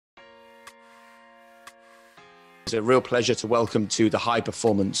It's a real pleasure to welcome to the High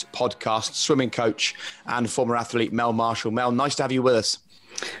Performance Podcast, swimming coach and former athlete Mel Marshall. Mel, nice to have you with us.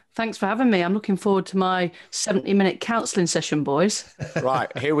 Thanks for having me. I'm looking forward to my 70-minute counselling session, boys.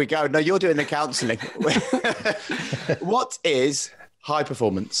 Right, here we go. No, you're doing the counselling. What is high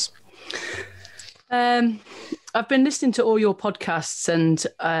performance? I've been listening to all your podcasts and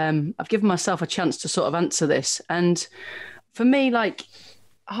I've given myself a chance to sort of answer this. And for me, like,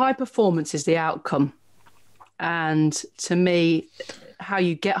 high performance is the outcome. And to me, how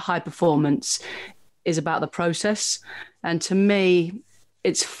you get high performance is about the process. And to me,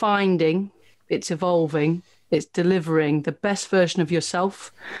 it's finding, it's evolving, it's delivering the best version of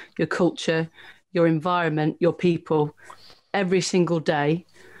yourself, your culture, your environment, your people, every single day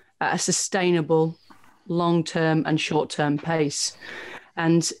at a sustainable, long-term and short-term pace.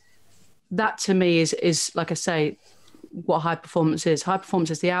 And that to me is like I say, what high performance is. High performance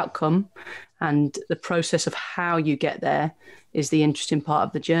is the outcome, and the process of how you get there is the interesting part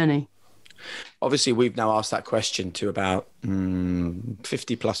of the journey. Obviously, we've now asked that question to about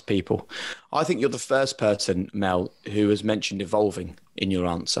 50 plus people. I think you're the first person, Mel, who has mentioned evolving in your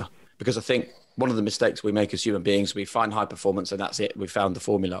answer, because I think one of the mistakes we make as human beings, we find high performance and that's it. We found the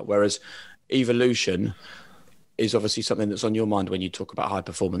formula. Whereas evolution is obviously something that's on your mind when you talk about high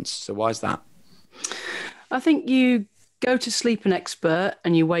performance. So why is that? I think you go to sleep an expert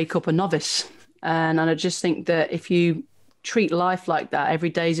and you wake up a novice. And I just think that if you treat life like that, every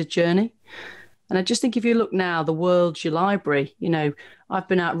day is a journey. And I just think if you look now, the world's your library. You know, I've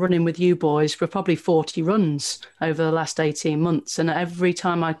been out running with you boys for probably 40 runs over the last 18 months. And every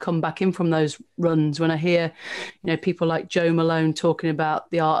time I come back in from those runs, when I hear, you know, people like Joe Malone talking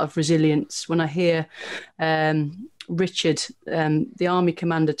about the art of resilience, when I hear Richard, the army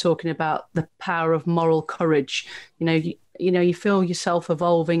commander, talking about the power of moral courage, you feel yourself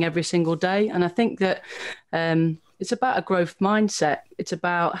evolving every single day. And I think that it's about a growth mindset. It's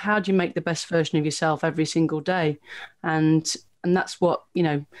about how do you make the best version of yourself every single day. And that's what,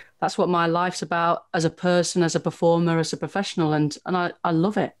 that's what my life's about as a person, as a performer, as a professional. And I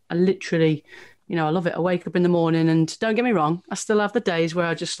love it. I literally, I love it. I wake up in the morning and don't get me wrong, I still have the days where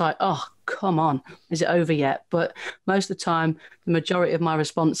I just like, oh, come on, is it over yet? But most of the time, the majority of my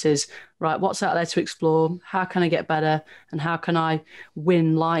response is, right, what's out there to explore? How can I get better? And how can I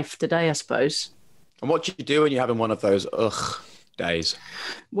win life today, I suppose? And what do you do when you're having one of those days?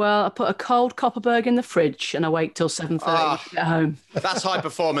 Well, I put a cold Copperberg in the fridge and I wait till 7:30 to get home. That's high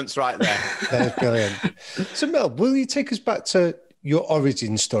performance right there. That's brilliant. So Mel, will you take us back to your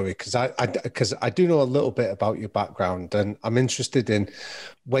origin story? Because I do know a little bit about your background, and I'm interested in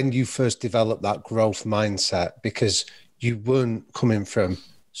when you first developed that growth mindset, because you weren't coming from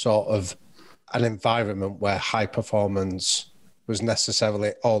sort of an environment where high performance was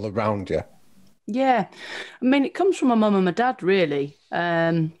necessarily all around you. Yeah. I mean, it comes from my mum and my dad, really.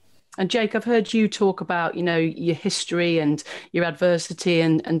 And Jake, I've heard you talk about, your history and your adversity,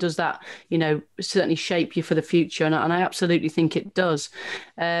 and does that, certainly shape you for the future? And I absolutely think it does.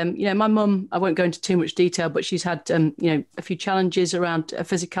 My mum, I won't go into too much detail, but she's had, a few challenges around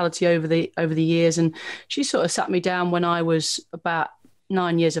physicality over the years. And she sort of sat me down when I was about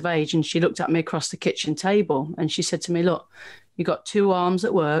 9 years of age, and she looked at me across the kitchen table and she said to me, look, you've got two arms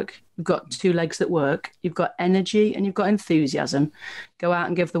that work, you've got two legs that work, you've got energy and you've got enthusiasm. Go out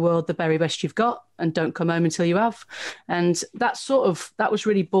and give the world the very best you've got and don't come home until you have. And that was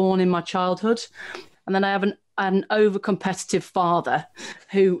really born in my childhood. And then I have an over-competitive father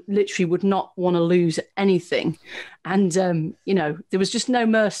who literally would not want to lose anything. And, there was just no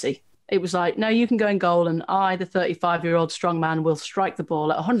mercy. It was like, no, you can go in goal and I, the 35-year-old strong man, will strike the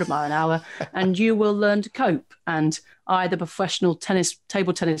ball at 100 miles an hour and you will learn to cope. And I, the professional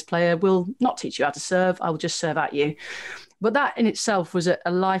table tennis player, will not teach you how to serve. I will just serve at you. But that in itself was a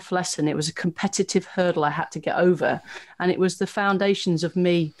life lesson. It was a competitive hurdle I had to get over. And it was the foundations of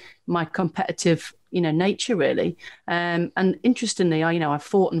my competitive, nature, really. And interestingly, I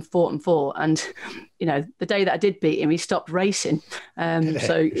fought and fought and fought. And, the day that I did beat him, he stopped racing.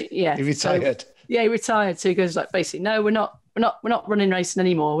 So, yeah. He retired. He retired. So he goes like, basically, no, we're not running racing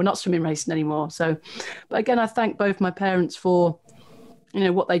anymore. We're not swimming racing anymore. So, but again, I thank both my parents for,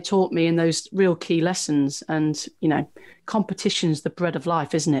 what they taught me in those real key lessons. And, competition's the bread of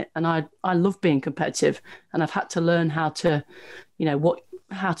life, isn't it? And I love being competitive, and I've had to learn how to,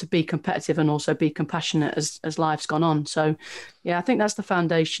 how to be competitive and also be compassionate as life's gone on. So, yeah, I think that's the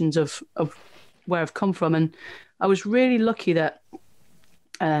foundations of where I've come from. And I was really lucky that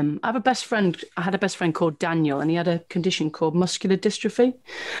I had a best friend called Daniel, and he had a condition called muscular dystrophy.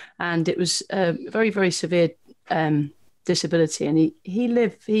 And it was a very, very severe disability, and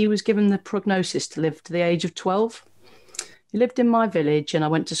he was given the prognosis to live to the age of 12. He lived in my village, and I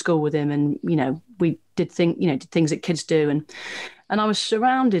went to school with him, and we did things that kids do, and I was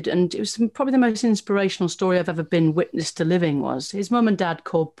surrounded, and it was probably the most inspirational story I've ever been witness to living. Was his mum and dad,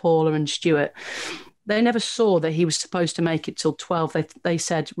 called Paula and Stuart. They never saw that he was supposed to make it till 12. They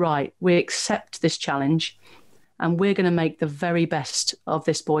said, right, we accept this challenge, and we're going to make the very best of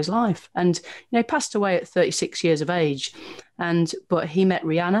this boy's life. And he passed away at 36 years of age, but he met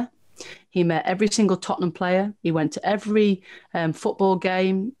Rihanna. He met every single Tottenham player. He went to every football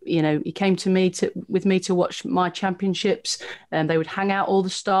game. He came with me to watch my championships, and they would hang out all the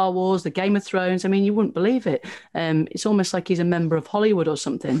Star Wars, the Game of Thrones. I mean, you wouldn't believe it. It's almost like he's a member of Hollywood or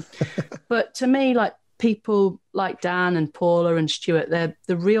something. But to me, like, people like Dan and Paula and Stuart, they're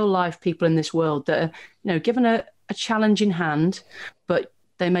the real life people in this world that are, given a challenge in hand, but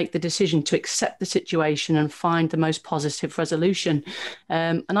they make the decision to accept the situation and find the most positive resolution.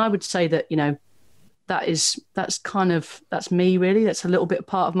 And I would say that, that's me, really. That's a little bit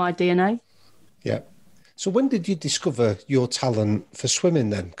part of my DNA. Yeah. So when did you discover your talent for swimming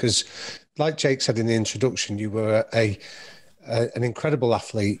then? Because like Jake said in the introduction, you were an incredible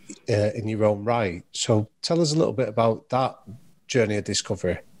athlete in your own right. So tell us a little bit about that journey of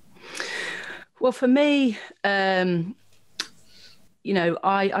discovery. Well, for me, I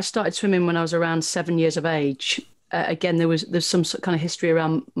started swimming when I was around 7 years of age. Again, there's some kind of history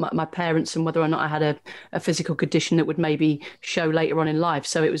around my parents and whether or not I had a physical condition that would maybe show later on in life.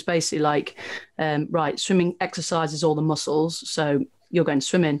 So it was basically like, right, swimming exercises all the muscles, so you're going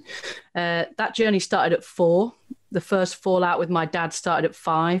swimming. That journey started at 4. The first fallout with my dad started at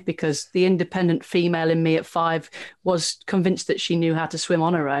 5 because the independent female in me at 5 was convinced that she knew how to swim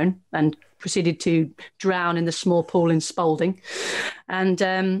on her own and proceeded to drown in the small pool in Spalding. And,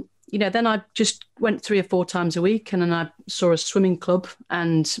 then I just went 3 or 4 times a week, and then I saw a swimming club,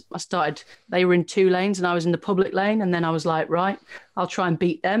 and they were in 2 lanes and I was in the public lane. And then I was like, right, I'll try and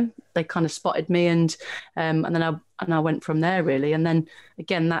beat them. They kind of spotted me, and then I went from there, really. And then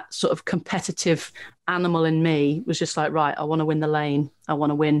again, that sort of competitive animal in me was just like, right, I want to win the lane. I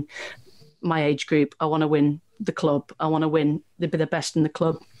want to win my age group. I want to win the club. I want to be the best in the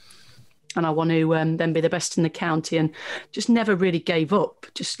club. And I want to then be the best in the county, and just never really gave up.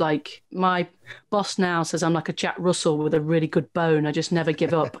 Just like my boss now says, I'm like a Jack Russell with a really good bone. I just never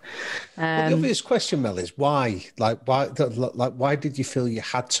give up. Well, the obvious question, Mel, is why? Why did you feel you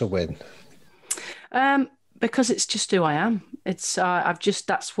had to win? Because it's just who I am. It's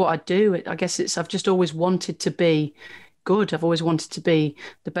that's what I do. I guess I've just always wanted to be good. I've always wanted to be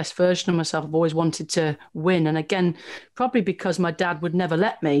the best version of myself. I've always wanted to win. And again, probably because my dad would never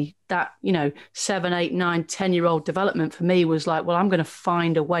let me, that, 7, 8, 9, 10-year-old development for me was like, well, I'm going to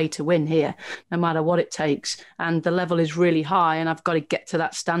find a way to win here, no matter what it takes. And the level is really high, and I've got to get to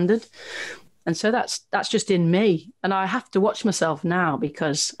that standard. And so that's just in me. And I have to watch myself now,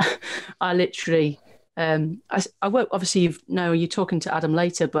 because I literally, I work, obviously, you're talking to Adam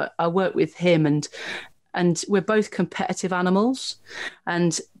later, but I work with him, and we're both competitive animals,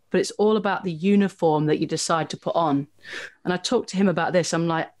 but it's all about the uniform that you decide to put on. And I talked to him about this. I'm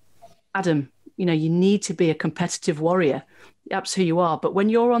like, Adam, you need to be a competitive warrior. That's who you are. But when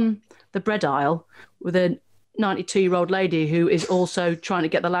you're on the bread aisle with a 92-year-old lady who is also trying to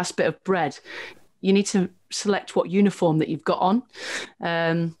get the last bit of bread, you need to select what uniform that you've got on.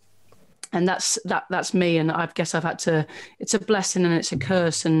 And that's me. And I guess I've had to, it's a blessing and it's a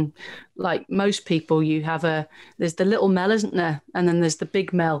curse. And like most people, there's the little Mel, isn't there? And then there's the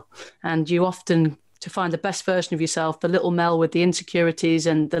big Mel. And you often, to find the best version of yourself, the little Mel with the insecurities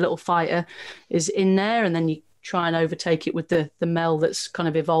and the little fighter is in there. And then you try and overtake it with the Mel that's kind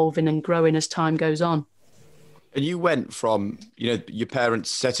of evolving and growing as time goes on. And you went from, your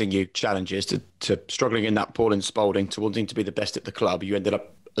parents setting you challenges to struggling in that pool in Spalding to wanting to be the best at the club. You ended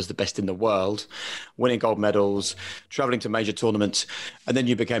up as the best in the world, winning gold medals, traveling to major tournaments, and then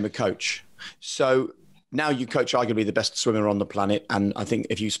you became a coach. So now you coach arguably the best swimmer on the planet. And I think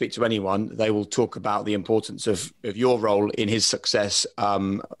if you speak to anyone, they will talk about the importance of your role in his success.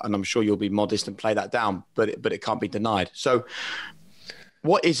 And I'm sure you'll be modest and play that down, but it can't be denied. So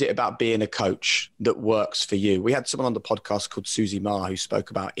what is it about being a coach that works for you? We had someone on the podcast called Susie Marr who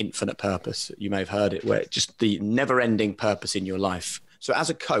spoke about infinite purpose. You may have heard it, where just the never-ending purpose in your life. So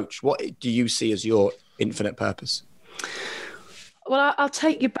as a coach, what do you see as your infinite purpose? Well, I'll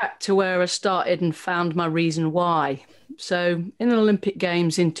take you back to where I started and found my reason why. So in the Olympic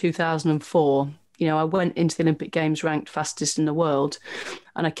Games in 2004, I went into the Olympic Games ranked fastest in the world,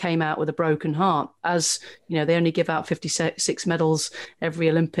 and I came out with a broken heart. As they only give out 56 medals every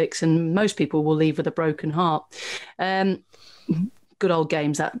Olympics, and most people will leave with a broken heart. Good old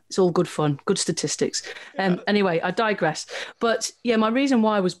games. It's all good fun, good statistics. Anyway, I digress. But yeah, my reason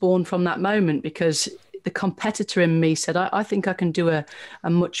why I was born from that moment, because the competitor in me said, I think I can do a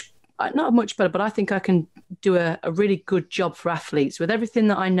much, not a much better, but I think I can do a really good job for athletes with everything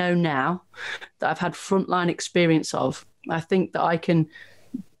that I know now, that I've had frontline experience of. I think that I can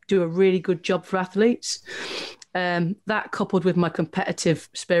do a really good job for athletes. That coupled with my competitive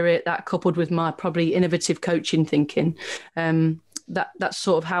spirit, that coupled with my probably innovative coaching thinking, that's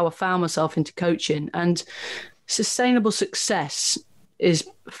sort of how I found myself into coaching. And sustainable success is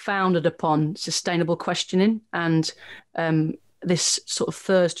founded upon sustainable questioning and this sort of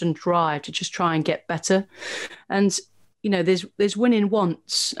thirst and drive to just try and get better. And there's winning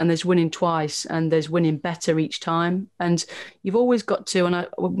once, and there's winning twice, and there's winning better each time. And you've always got to,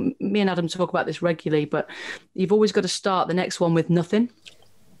 and me and Adam talk about this regularly, but you've always got to start the next one with nothing.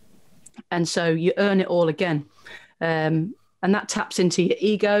 And so you earn it all again. And that taps into your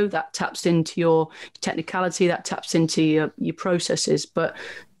ego, that taps into your technicality, that taps into your processes. But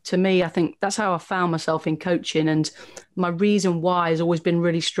to me, I think that's how I found myself in coaching. And my reason why has always been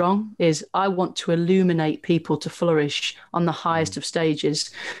really strong is I want to illuminate people to flourish on the highest of stages.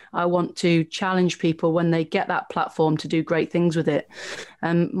 I want to challenge people when they get that platform to do great things with it.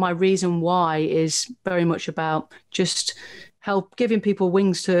 And my reason why is very much about just help giving people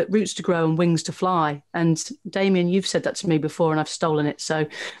roots to grow and wings to fly. And Damien, you've said that to me before, and I've stolen it. So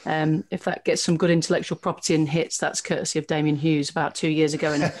if that gets some good intellectual property and hits, that's courtesy of Damien Hughes about 2 years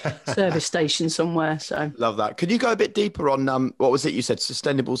ago in a service station somewhere. So love that. Could you go a bit deeper on what was it you said?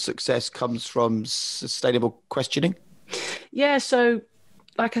 Sustainable success comes from sustainable questioning? Yeah. So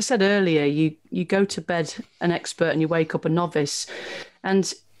like I said earlier, you go to bed an expert and you wake up a novice.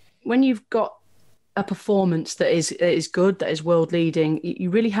 And when you've got a performance that is good, that is world leading, you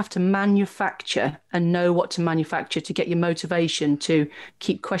really have to manufacture and know what to manufacture to get your motivation to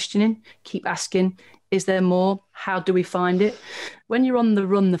keep questioning, keep asking, is there more? How do we find it? When you're on the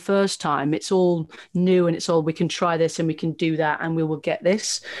run the first time, it's all new and it's all, we can try this and we can do that and we will get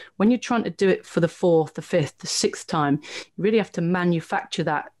this. When you're trying to do it for the fourth, the fifth, the sixth time, you really have to manufacture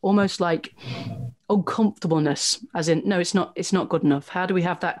that, almost like uncomfortableness, as in, no, it's not good enough. How do we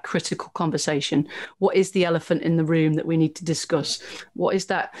have that critical conversation? What is the elephant in the room that we need to discuss? What is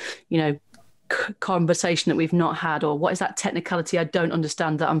that, conversation that we've not had, or what is that technicality I don't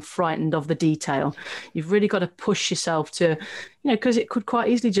understand that I'm frightened of the detail? You've really got to push yourself to, because it could quite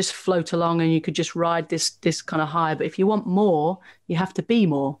easily just float along and you could just ride this kind of high. But if you want more, you have to be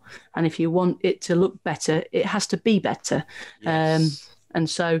more. And if you want it to look better, it has to be better. Yes. And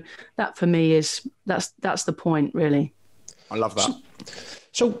so that for me that's the point, really. I love that.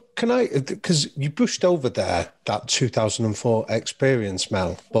 So can I, because you brushed over there that 2004 experience,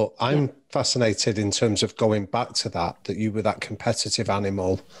 Mel, but I'm fascinated in terms of going back to that you were that competitive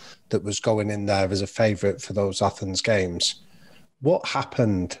animal that was going in there as a favourite for those Athens Games. What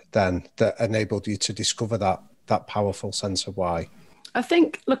happened then that enabled you to discover that powerful sense of why? I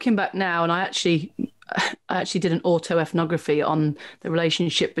think looking back now, and I actually did an autoethnography on the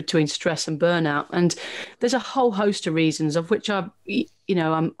relationship between stress and burnout, and there's a whole host of reasons of which I'm in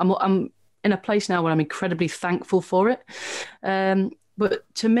a place now where I'm incredibly thankful for it.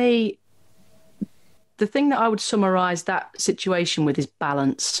 But to me, the thing that I would summarize that situation with is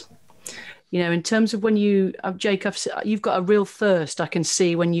balance. In terms of when Jake, you've got a real thirst. I can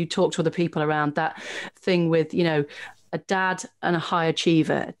see when you talk to other people around that thing with, a dad and a high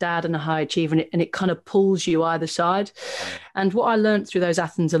achiever, and it kind of pulls you either side. And what I learned through those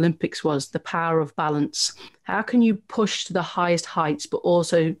Athens Olympics was the power of balance. How can you push to the highest heights, but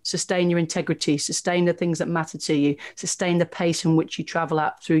also sustain your integrity, sustain the things that matter to you, sustain the pace in which you travel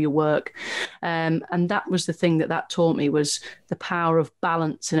at through your work? And that was the thing that taught me, was the power of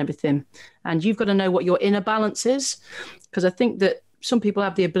balance and everything. And you've got to know what your inner balance is, because I think that some people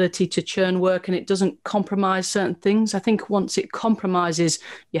have the ability to churn work and it doesn't compromise certain things. I think once it compromises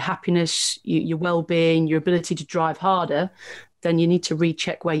your happiness, your well-being, your ability to drive harder, then you need to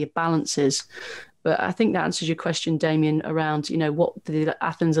recheck where your balance is. But I think that answers your question, Damien, around, what the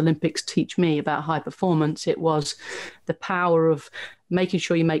Athens Olympics teach me about high performance. It was the power of making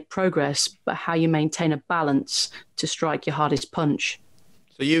sure you make progress, but how you maintain a balance to strike your hardest punch.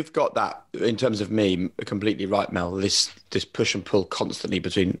 So you've got that, in terms of me, completely right, Mel, this push and pull constantly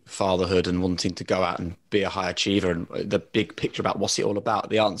between fatherhood and wanting to go out and be a high achiever, and the big picture about what's it all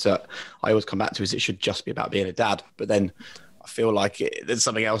about. The answer I always come back to is it should just be about being a dad. But then I feel like there's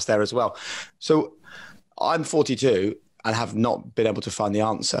something else there as well. So I'm 42 and have not been able to find the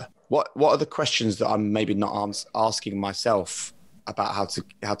answer. What are the questions that I'm maybe not asking myself about how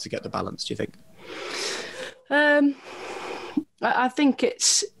to get the balance, do you think? I think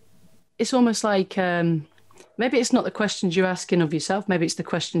it's almost like maybe it's not the questions you're asking of yourself. Maybe it's the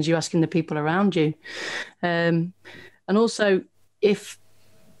questions you're asking the people around you. And also,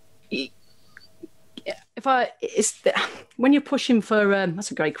 when you're pushing for,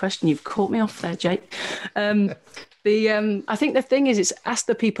 that's a great question. You've caught me off there, Jake. I think the thing is, it's ask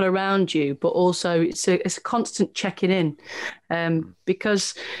the people around you, but also it's a constant checking in,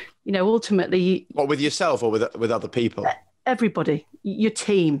 because, ultimately. What, with yourself or with other people? Everybody, your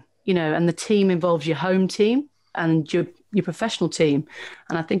team, and the team involves your home team and your professional team.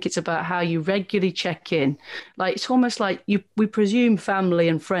 And I think it's about how you regularly check in. Like, it's almost like we presume family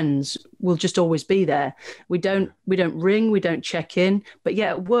and friends will just always be there. We don't ring, we don't check in, but yet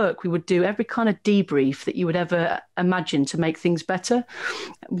at work we would do every kind of debrief that you would ever imagine to make things better.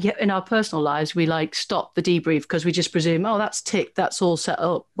 Yet in our personal lives, we stop the debrief because we just presume, oh, that's ticked, that's all set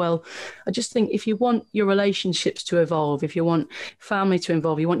up. Well, I just think if you want your relationships to evolve, if you want family to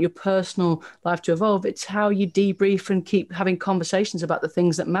evolve, you want your personal life to evolve, it's how you debrief and keep having conversations about the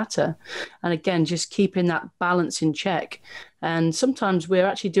things that matter. And again, just keeping that balance in check. And sometimes we're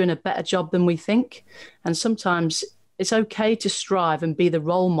actually doing a better job than we think. And sometimes it's okay to strive and be the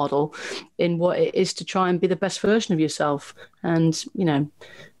role model in what it is to try and be the best version of yourself. And,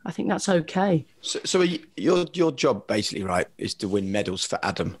 I think that's okay. So your job basically, right, is to win medals for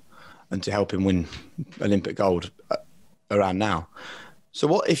Adam and to help him win Olympic gold around now. So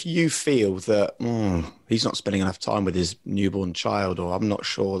what if you feel that he's not spending enough time with his newborn child, or I'm not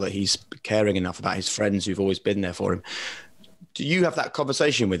sure that he's caring enough about his friends who've always been there for him? Do you have that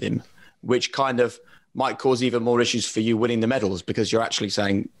conversation with him, which kind of might cause even more issues for you winning the medals because you're actually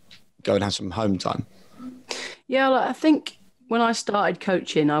saying, go and have some home time? Yeah, I think when I started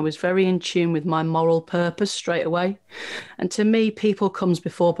coaching, I was very in tune with my moral purpose straight away. And to me, people comes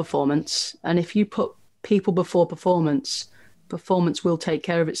before performance. And if you put people before performance will take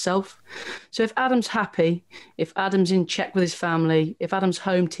care of itself. So if Adam's happy, if Adam's in check with his family, if Adam's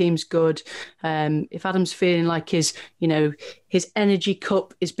home team's good, if Adam's feeling like his energy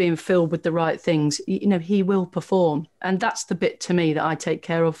cup is being filled with the right things, he will perform. And that's the bit to me that I take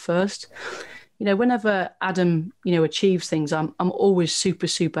care of first. Whenever Adam, achieves things, I'm always super,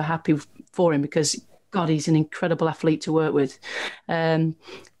 super happy for him because, God, he's an incredible athlete to work with.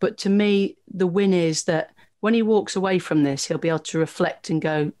 But to me, the win is that when he walks away from this, he'll be able to reflect and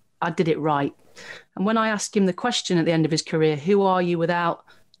go, I did it right. And when I ask him the question at the end of his career, who are you without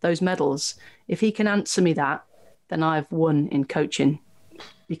those medals? If he can answer me that, then I've won in coaching.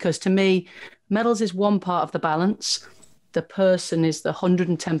 Because to me, medals is one part of the balance. The person is the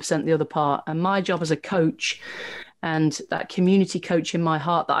 110% the other part. And my job as a coach and that community coach in my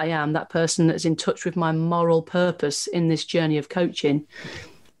heart that I am, that person that's in touch with my moral purpose in this journey of coaching,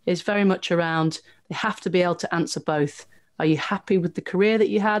 is very much around, they have to be able to answer both. Are you happy with the career that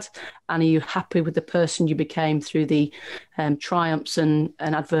you had? And are you happy with the person you became through the triumphs and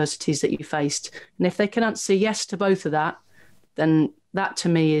adversities that you faced? And if they can answer yes to both of that, then that to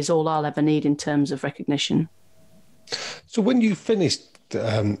me is all I'll ever need in terms of recognition. So when you finished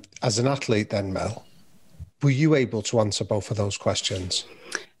as an athlete then, Mel, were you able to answer both of those questions?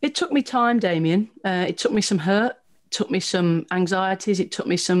 It took me time, Damien. It took me some hurt. Took me some anxieties. It took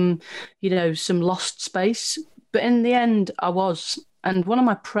me some lost space. But in the end, I was. And one of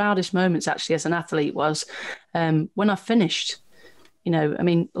my proudest moments actually as an athlete was when I finished.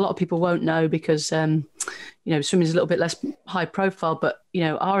 A lot of people won't know because, swimming is a little bit less high profile. But,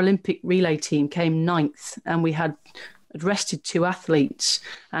 our Olympic relay team came 9th and we had rested 2 athletes.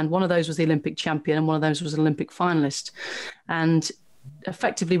 And one of those was the Olympic champion and one of those was an Olympic finalist. And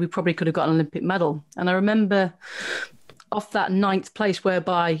effectively, we probably could have got an Olympic medal. And I remember off that 9th place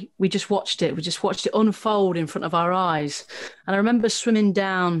whereby we just watched it unfold in front of our eyes. And I remember swimming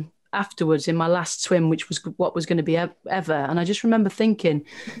down afterwards in my last swim, which was what was going to be ever. And I just remember thinking,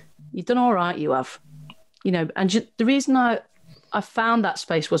 you've done all right, you have. And the reason I found that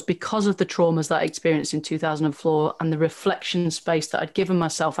space was because of the traumas that I experienced in 2004 and the reflection space that I'd given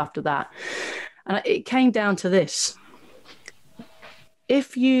myself after that. And it came down to this.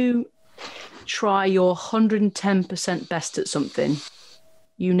 If you try your 110% best at something,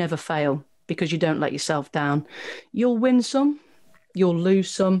 you never fail because you don't let yourself down. You'll win some, you'll lose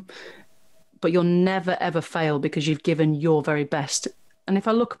some, but you'll never, ever fail because you've given your very best. And if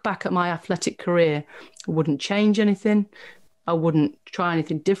I look back at my athletic career, I wouldn't change anything. I wouldn't try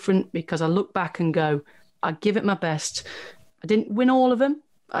anything different because I look back and go, I give it my best. I didn't win all of them.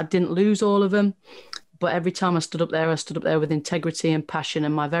 I didn't lose all of them. But every time I stood up there with integrity and passion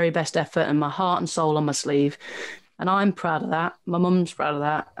and my very best effort and my heart and soul on my sleeve. And I'm proud of that. My mum's proud of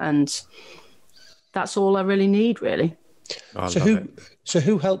that. And that's all I really need, really. So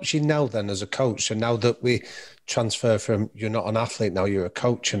who helps you now then as a coach? So now that we transfer from you're not an athlete, now you're a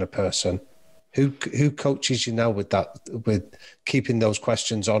coach and a person, who coaches you now with that, with keeping those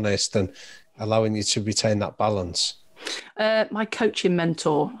questions honest and allowing you to retain that balance? My coaching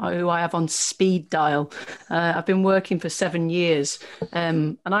mentor, who I have on speed dial. I've been working for 7 years,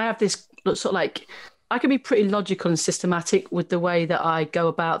 and I have this sort of like, I can be pretty logical and systematic with the way that I go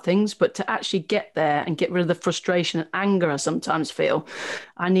about things, but to actually get there and get rid of the frustration and anger I sometimes feel,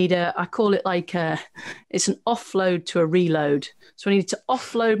 I call it like it's an offload to a reload. So I need to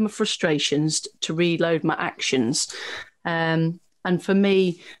offload my frustrations to reload my actions. And for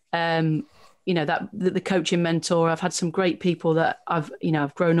me, that the coaching mentor, I've had some great people that I've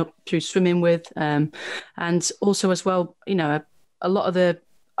grown up through swimming with. And also as well,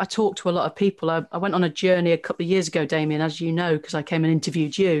 I talk to a lot of people. I went on a journey a couple of years ago, Damien, as you know, because I came and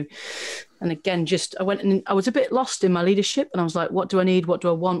interviewed you. And again, I was a bit lost in my leadership, and I was like, what do I need? What do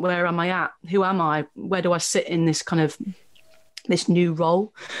I want? Where am I at? Who am I? Where do I sit in this kind of this new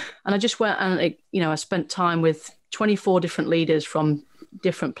role? And I just went and, I spent time with 24 different leaders from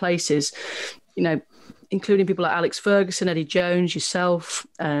different places, including people like Alex Ferguson, Eddie Jones, yourself,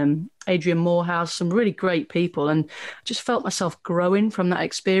 Adrian Morehouse, some really great people. And I just felt myself growing from that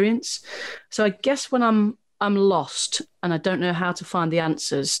experience. So I guess when I'm lost and I don't know how to find the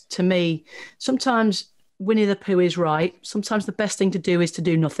answers, to me, sometimes Winnie the Pooh is right. Sometimes the best thing to do is to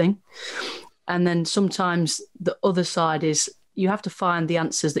do nothing. And then sometimes the other side is you have to find the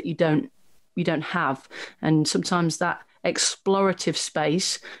answers that you don't have. And sometimes that explorative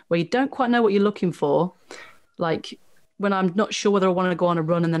space where you don't quite know what you're looking for, like when I'm not sure whether I want to go on a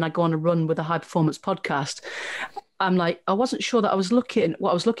run and then I go on a run with a high performance podcast, I'm like, I wasn't sure that I was looking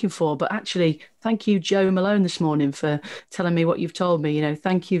what I was looking for, but actually thank you, Joe Malone, this morning for telling me what you've told me.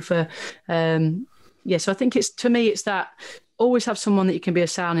 Thank you for so I think to me it's that always have someone that you can be a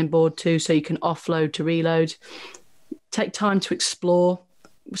sounding board to, so you can offload to reload. Take time to explore.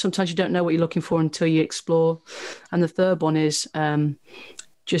 Sometimes you don't know what you're looking for until you explore. And the third one is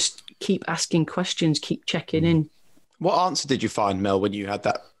just keep asking questions, keep checking in. What answer did you find, Mel, when you had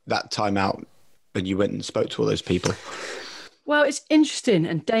that time out and you went and spoke to all those people? Well, it's interesting.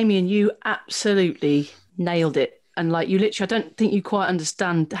 And Damien, you absolutely nailed it. And like you literally, I don't think you quite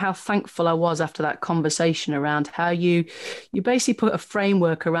understand how thankful I was after that conversation around how you basically put a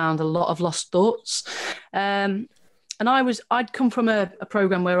framework around a lot of lost thoughts. And I'd come from a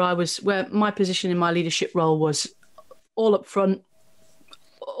program where my position in my leadership role was all up front,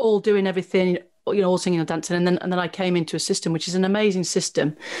 all doing everything, all singing and dancing. And then I came into a system, which is an amazing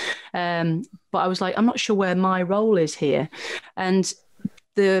system. But I was like, I'm not sure where my role is here. And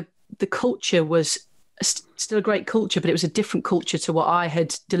the culture was still a great culture, but it was a different culture to what I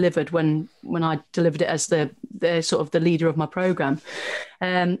had delivered when I delivered it as the sort of the leader of my program.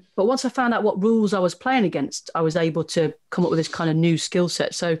 But once I found out what rules I was playing against, I was able to come up with this kind of new skill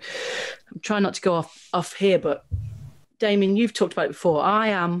set. So I'm trying not to go off here, but Damien, you've talked about it before. I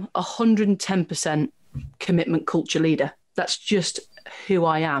am 110% commitment culture leader. That's just who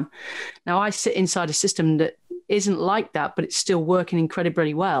I am. Now I sit inside a system that isn't like that, but it's still working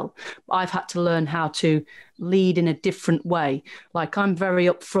incredibly well. I've had to learn how to lead in a different way. Like I'm very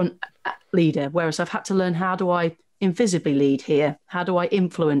upfront leader, whereas I've had to learn, how do I invisibly lead here? How do I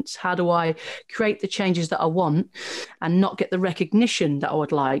influence? How do I create the changes that I want and not get the recognition that I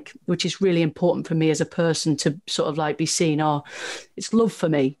would like, which is really important for me as a person to sort of like be seen. It's love for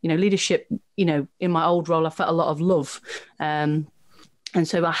me, leadership, in my old role, I felt a lot of love. And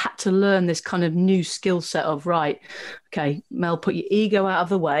so I had to learn this kind of new skill set of, right, okay, Mel, put your ego out of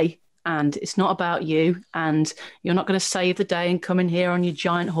the way, and it's not about you, and you're not going to save the day and come in here on your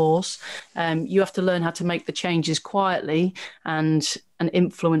giant horse. You have to learn how to make the changes quietly and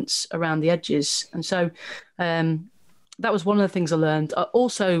influence around the edges. And so that was one of the things I learned.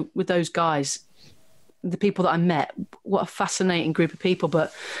 Also with those guys, the people that I met, what a fascinating group of people,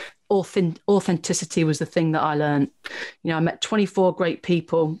 but authenticity was the thing that I learned. I met 24 great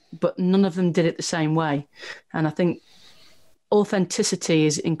people, but none of them did it the same way. And I think authenticity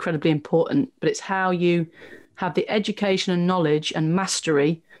is incredibly important, but it's how you have the education and knowledge and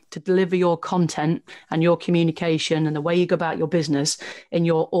mastery to deliver your content and your communication and the way you go about your business in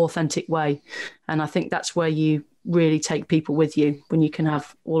your authentic way. And I think that's where you really take people with you, when you can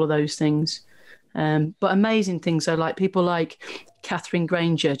have all of those things. But amazing things, though, like people like Catherine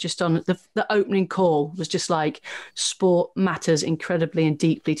Granger, just on the opening call was just like, sport matters incredibly and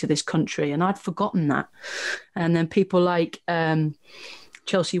deeply to this country. And I'd forgotten that. And then people like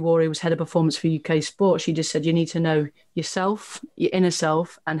Chelsea Warry was head of performance for UK Sport. She just said, you need to know yourself, your inner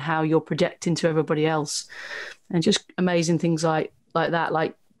self, and how you're projecting to everybody else. And just amazing things like that.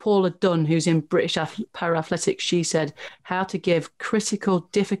 Like Paula Dunn, who's in British Para-Athletics, she said how to give critical,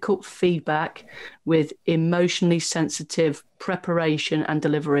 difficult feedback with emotionally sensitive preparation and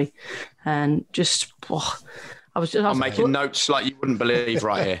delivery. And just, I'm making notes like you wouldn't believe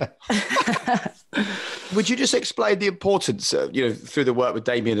right here. Would you just explain the importance, through the work with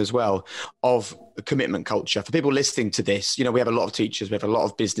Damien as well, of the commitment culture for people listening to this? We have a lot of teachers, we have a lot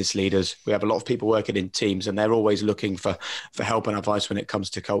of business leaders, we have a lot of people working in teams, and they're always looking for help and advice when it comes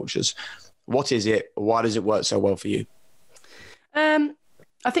to cultures. What is it? Why does it work so well for you?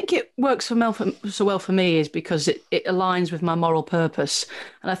 I think it works so well for me is because it aligns with my moral purpose.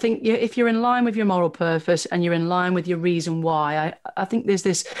 And I think if you're in line with your moral purpose and you're in line with your reason why, I think there's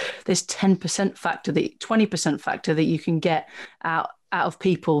this 10% factor, the 20% factor that you can get out of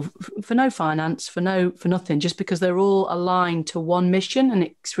people for no finance, for nothing, just because they're all aligned to one mission, and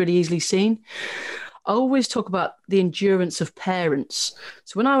it's really easily seen. I always talk about the endurance of parents.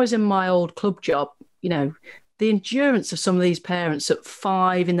 So when I was in my old club job, the endurance of some of these parents at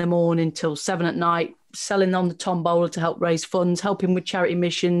 5 a.m. till 7 p.m, selling on the tombola to help raise funds, helping with charity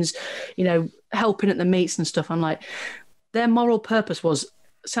missions, helping at the meets and stuff. I'm like, their moral purpose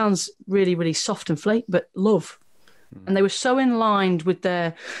sounds really, really soft and flake, but love. And they were so in line with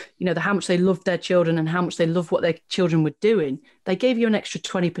their, how much they loved their children and how much they loved what their children were doing. They gave you an extra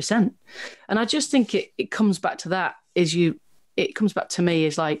 20%. And I just think it comes back to that it comes back to me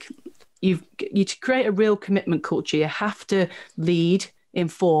is like, you to create a real commitment culture, you have to lead,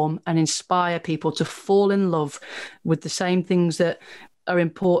 inform, and inspire people to fall in love with the same things that are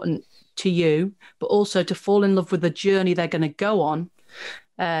important to you, but also to fall in love with the journey they're going to go on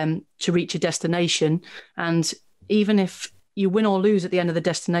to reach a destination. And even if you win or lose at the end of the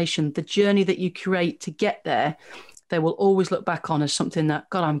destination, the journey that you create to get there, they will always look back on as something that,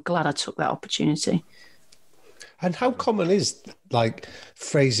 God, I'm glad I took that opportunity. And how common is like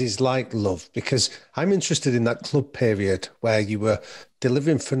phrases like love? Because I'm interested in that club period where you were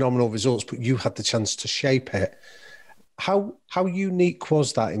delivering phenomenal results, but you had the chance to shape it. How unique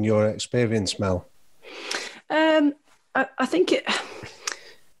was that in your experience, Mel? I think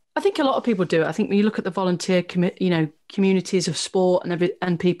a lot of people do it. I think when you look at the volunteer communities of sport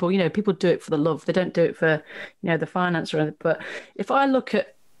and people, people do it for the love. They don't do it for, the finance or anything. But if I look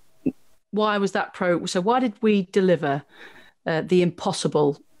at why was that so why did we deliver the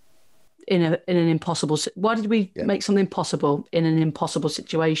impossible in an impossible? Why did we make something possible in an impossible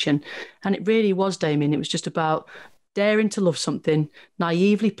situation? And it really was, Damien. It was just about daring to love something,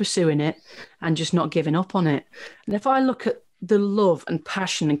 naively pursuing it, and just not giving up on it. And if I look at the love and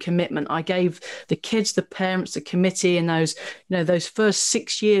passion and commitment I gave the kids, the parents, the committee, and those first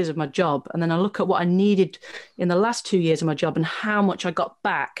 6 years of my job, and then I look at what I needed in the last 2 years of my job and how much I got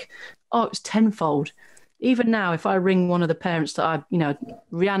back. Oh, it was tenfold. Even now, if I ring one of the parents that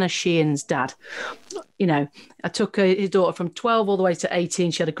Rihanna Sheehan's dad, I took his daughter from 12 all the way to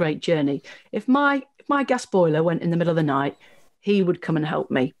 18. She had a great journey. If my gas boiler went in the middle of the night, he would come and help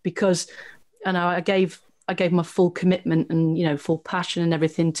me because, I gave my full commitment and, full passion and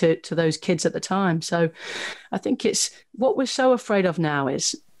everything to those kids at the time. So I think it's what we're so afraid of now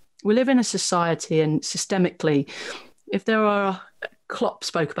is we live in a society and systemically, if there are, Klopp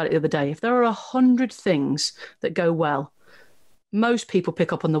spoke about it the other day, if there are 100 things that go well, most people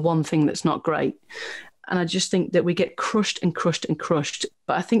pick up on the one thing that's not great. And I just think that we get crushed and crushed and crushed.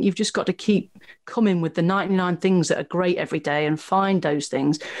 But I think you've just got to keep coming with the 99 things that are great every day and find those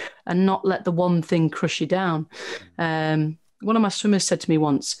things and not let the one thing crush you down. One of my swimmers said to me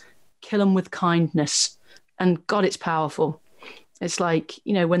once, kill them with kindness. And God, it's powerful. It's like,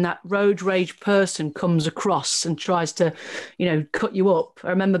 when that road rage person comes across and tries to, cut you up. I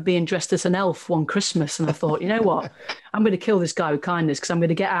remember being dressed as an elf one Christmas and I thought, you know what? I'm going to kill this guy with kindness because I'm going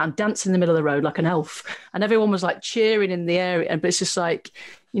to get out and dance in the middle of the road like an elf. And everyone was like cheering in the area. But it's just like,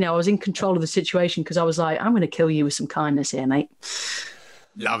 I was in control of the situation because I was like, I'm going to kill you with some kindness here, mate.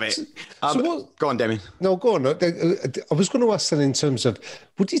 Love it. Go on, Damien. No, go on. I was going to ask then in terms of,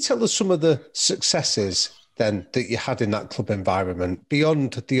 would you tell us some of the successes then that you had in that club environment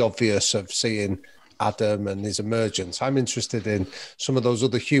beyond the obvious of seeing Adam and his emergence? I'm interested in some of those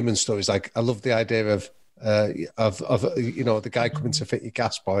other human stories. Like I love the idea of the guy coming to fit your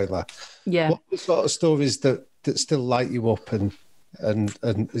gas boiler. Yeah. What sort of stories that still light you up and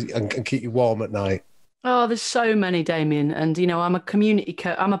and keep you warm at night? Oh, there's so many, Damien. And, I'm a community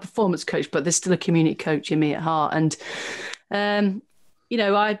coach. I'm a performance coach, but there's still a community coach in me at heart. And,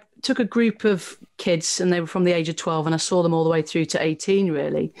 I took a group of kids and they were from the age of 12 and I saw them all the way through to 18,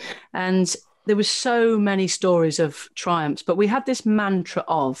 really. And there were so many stories of triumphs, but we had this mantra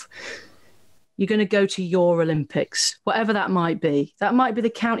of, you're going to go to your Olympics, whatever that might be. That might be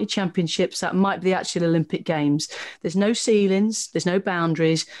the county championships. That might be the actual Olympic Games. There's no ceilings. There's no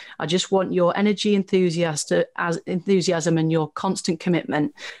boundaries. I just want your energy, enthusiasm and your constant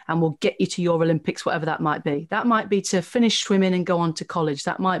commitment, and we'll get you to your Olympics, whatever that might be. That might be to finish swimming and go on to college.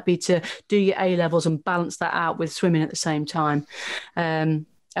 That might be to do your A-levels and balance that out with swimming at the same time. And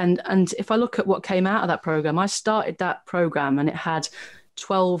if I look at what came out of that program, I started that program and it had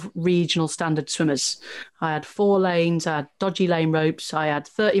 12 regional standard swimmers. I had 4 lanes, I had dodgy lane ropes, I had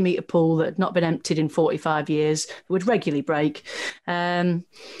 30-metre pool that had not been emptied in 45 years, that would regularly break. And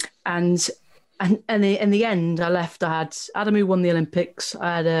in the end, I had Adam, who won the Olympics.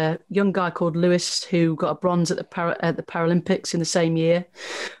 I had a young guy called Lewis who got a bronze at the Paralympics in the same year.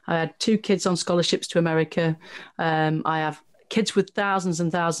 I had 2 kids on scholarships to America. I have kids with thousands and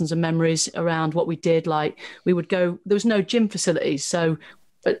thousands of memories around what we did. Like, we would go, there was no gym facilities, so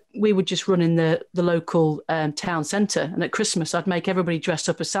we would just run in the local town centre. And at Christmas, I'd make everybody dress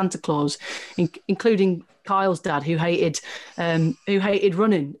up as Santa Claus, including Kyle's dad, who hated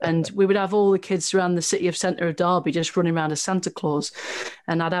running. And we would have all the kids around the city centre of Derby just running around as Santa Claus.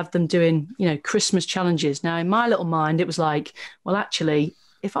 And I'd have them doing, Christmas challenges. Now, in my little mind, it was like, well, actually,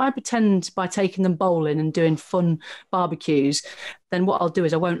 if I pretend by taking them bowling and doing fun barbecues, then what I'll do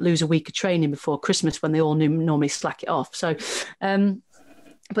is I won't lose a week of training before Christmas when they all normally slack it off. So,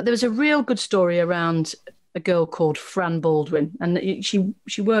 but there was a real good story around a girl called Fran Baldwin, and she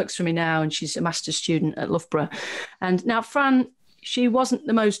works for me now, and she's a master's student at Loughborough. And now Fran, she wasn't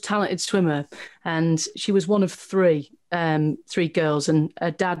the most talented swimmer, and she was one of 3 girls, and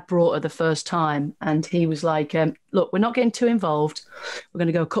her dad brought her the first time, and he was like, look, we're not getting too involved. We're going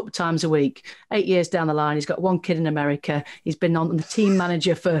to go a couple of times a week. 8 years down the line, he's got 1 kid in America. He's been on the team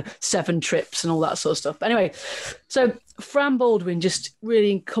manager for 7 trips and all that sort of stuff. Anyway, so Fran Baldwin just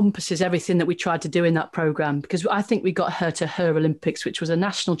really encompasses everything that we tried to do in that program, because I think we got her to her Olympics, which was a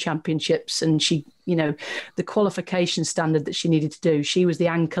national championships, and she, the qualification standard that she needed to do. She was the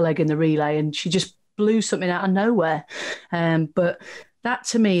anchor leg in the relay, and she just blew something out of nowhere. But that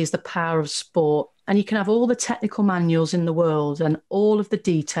to me is the power of sport. And you can have all the technical manuals in the world and all of the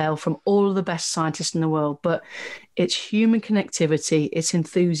detail from all of the best scientists in the world, but it's human connectivity, it's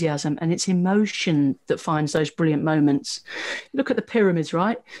enthusiasm, and it's emotion that finds those brilliant moments. Look at the pyramids,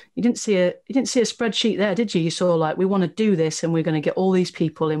 right? You didn't see a spreadsheet there, did you? You saw, like, we want to do this, and we're going to get all these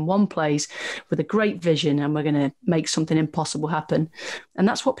people in one place with a great vision, and we're going to make something impossible happen. And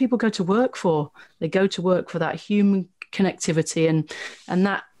that's what people go to work for. They go to work for that human connectivity and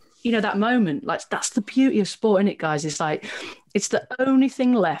that, that moment. Like, that's the beauty of sport, isn't it, guys? It's like, it's the only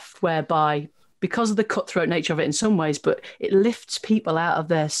thing left whereby, because of the cutthroat nature of it in some ways, but it lifts people out of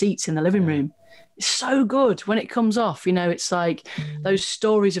their seats in the living room. It's so good when it comes off. It's like those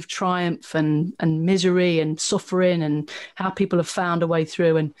stories of triumph and misery and suffering and how people have found a way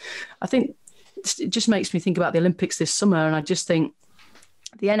through. And I think it just makes me think about the Olympics this summer, and I just think,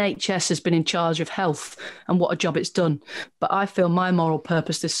 the NHS has been in charge of health and what a job it's done. But I feel my moral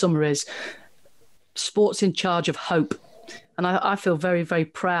purpose this summer is sport's in charge of hope. And I feel very, very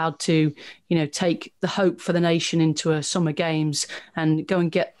proud to, take the hope for the nation into a summer games and go and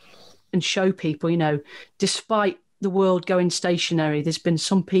get and show people, despite the world going stationary, there's been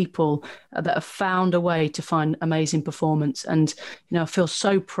some people that have found a way to find amazing performance. And, I feel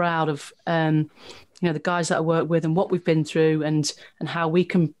so proud of, the guys that I work with and what we've been through, and how we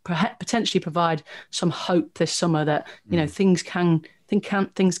can potentially provide some hope this summer that, things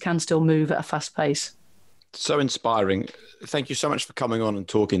can still move at a fast pace. So inspiring. Thank you so much for coming on and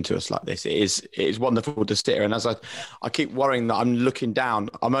talking to us like this. It is wonderful to sit here. And as I keep worrying that I'm looking down,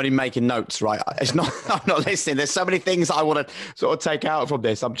 I'm only making notes, right? I'm not listening. There's so many things I want to sort of take out from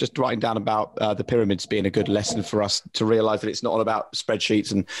this. I'm just writing down about the pyramids being a good lesson for us to realize that it's not all about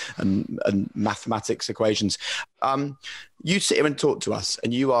spreadsheets and mathematics equations. You sit here and talk to us,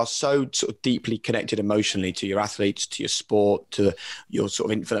 and you are so sort of deeply connected emotionally to your athletes, to your sport, to your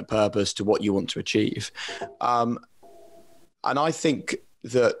sort of infinite purpose, to what you want to achieve. And I think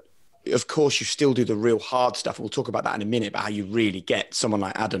that, of course, you still do the real hard stuff. We'll talk about that in a minute, about how you really get someone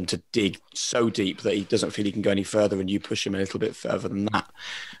like Adam to dig so deep that he doesn't feel he can go any further, and you push him a little bit further than that.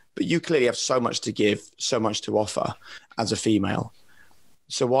 But you clearly have so much to give, so much to offer as a female.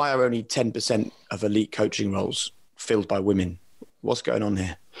 So why are only 10% of elite coaching roles filled by women? What's going on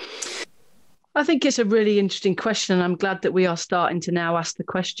here? I think it's a really interesting question, and I'm glad that we are starting to now ask the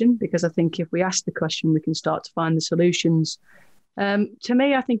question, because I think if we ask the question, we can start to find the solutions. To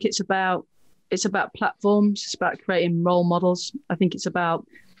me, I think it's about platforms. It's about creating role models. I think it's about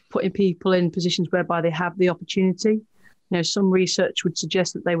putting people in positions whereby they have the opportunity. Some research would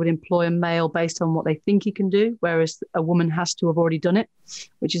suggest that they would employ a male based on what they think he can do, whereas a woman has to have already done it,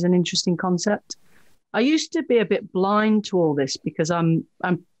 which is an interesting concept. I used to be a bit blind to all this because I'm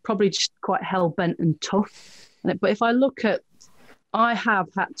probably just quite hell-bent and tough. But if I look at, I have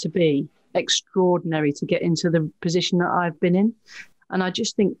had to be extraordinary to get into the position that I've been in. And I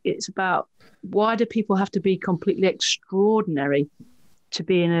just think it's about, why do people have to be completely extraordinary to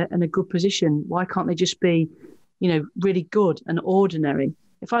be in a good position? Why can't they just be, really good and ordinary?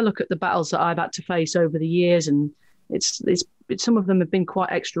 If I look at the battles that I've had to face over the years, and it's some of them have been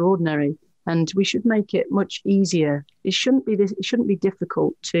quite extraordinary, and we should make it much easier. It shouldn't be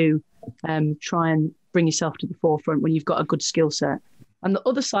difficult to try and bring yourself to the forefront when you've got a good skill set. And the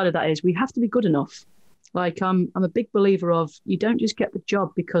other side of that is we have to be good enough. Like I'm a big believer of, you don't just get the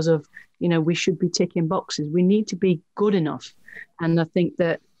job because of, we should be ticking boxes. We need to be good enough. And I think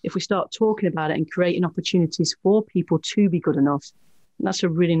that if we start talking about it and creating opportunities for people to be good enough, that's a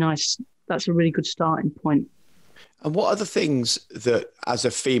really good starting point. And what are the things that, as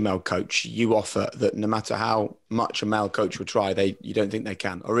a female coach, you offer that no matter how much a male coach will try, you don't think they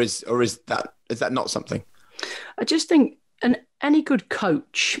can, or is that not something? I just think any good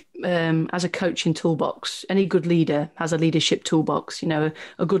coach has a coaching toolbox. Any good leader has a leadership toolbox. A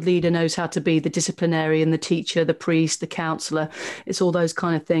good leader knows how to be the disciplinarian, the teacher, the priest, the counselor. It's all those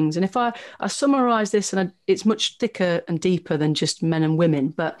kind of things. And if I summarize this, and it's much thicker and deeper than just men and women,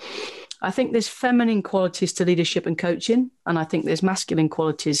 but I think there's feminine qualities to leadership and coaching, and I think there's masculine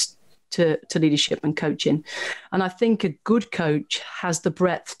qualities to leadership and coaching. And I think a good coach has the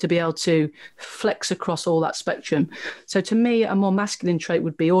breadth to be able to flex across all that spectrum. So to me, a more masculine trait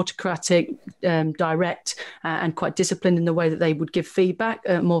would be autocratic, direct, and quite disciplined in the way that they would give feedback.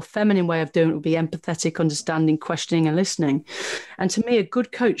 A more feminine way of doing it would be empathetic, understanding, questioning, and listening. And to me, a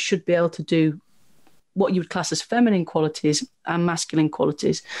good coach should be able to do what you would class as feminine qualities and masculine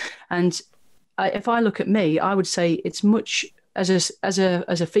qualities. And if I look at me, I would say it's much, as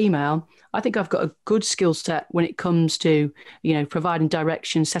a female, I think I've got a good skill set when it comes to, providing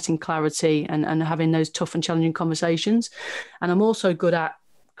direction, setting clarity, and having those tough and challenging conversations. And I'm also good at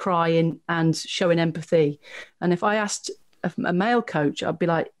crying and showing empathy. And if I asked a male coach, I'd be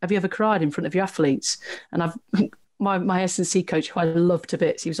like, have you ever cried in front of your athletes? And my S&C coach, who I love to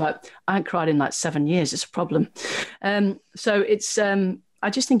bits, he was like, I haven't cried in like 7 years. It's a problem. So it's, I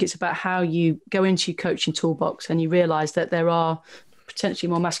just think it's about how you go into your coaching toolbox and you realize that there are potentially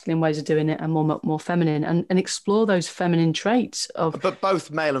more masculine ways of doing it and more feminine, and explore those feminine traits of. But both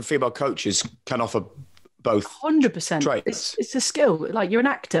male and female coaches can offer both 100% traits. It's a skill. Like, you're an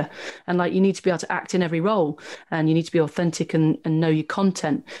actor, and like, you need to be able to act in every role, and you need to be authentic and know your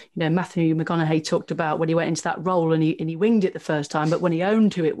content. Matthew McConaughey talked about when he went into that role and he winged it the first time, but when he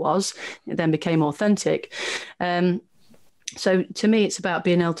owned who it was, it then became authentic. So to me, it's about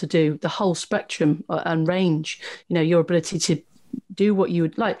being able to do the whole spectrum and range, your ability to do what you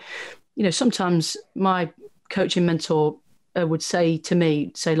would like. Sometimes my coaching mentor would say to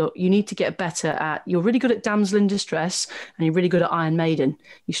me, look, you need to get better at, you're really good at damsel in distress and you're really good at Iron Maiden.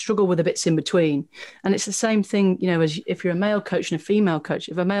 You struggle with the bits in between. And it's the same thing, as if you're a male coach and a female coach.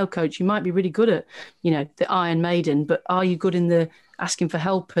 If a male coach, you might be really good at, the Iron Maiden, but are you good in the asking for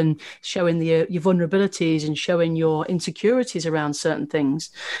help and showing your vulnerabilities and showing your insecurities around certain things?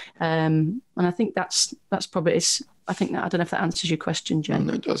 And I think that's probably, I don't know if that answers your question, Jen.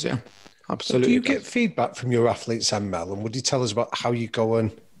 No, it does, yeah. Absolutely. Do you get feedback from your athletes, Mel? And would you tell us about how you go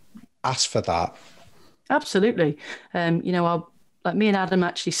and ask for that? Absolutely. Like me and Adam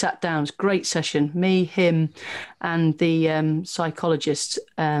actually sat down. It was a great session. Me, him, and the psychologist.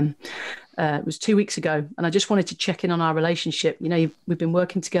 It was 2 weeks ago, and I just wanted to check in on our relationship. We've been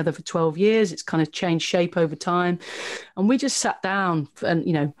working together for 12 years. It's kind of changed shape over time. And we just sat down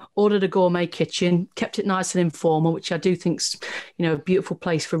and, ordered a gourmet kitchen, kept it nice and informal, which I do think's, a beautiful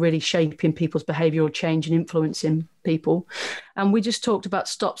place for really shaping people's behavioural change and influencing people. And we just talked about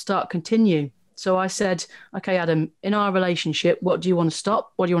stop, start, continue. So I said, okay, Adam, in our relationship, what do you want to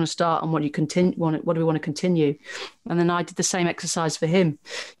stop? What do you want to start? And what do you continue? What do we want to continue? And then I did the same exercise for him.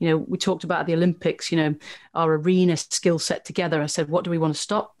 We talked about the Olympics, our arena skill set together. I said, what do we want to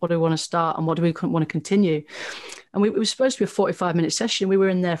stop? What do we want to start? And what do we want to continue? And it was supposed to be a 45-minute session. We were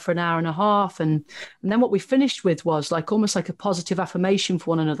in there for an hour and a half. And then what we finished with was like almost like a positive affirmation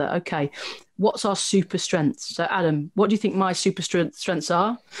for one another. Okay, what's our super strengths? So Adam, what do you think my super strengths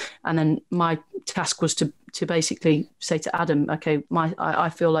are? And then my task was to basically say to Adam, okay, I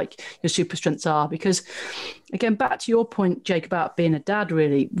feel like your super strengths are, because again, back to your point, Jake, about being a dad,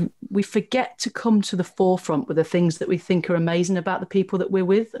 really, we forget to come to the forefront with the things that we think are amazing about the people that we're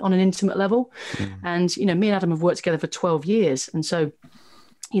with on an intimate level. And, me and Adam have worked together for 12 years. And so,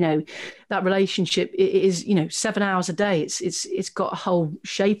 that relationship is, 7 hours a day. It's got a whole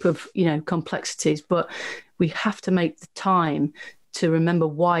shape of, complexities, but we have to make the time to remember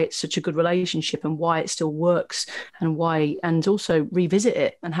why it's such a good relationship and why it still works, and also revisit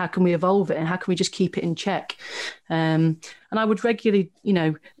it, and how can we evolve it, and how can we just keep it in check. And I would regularly,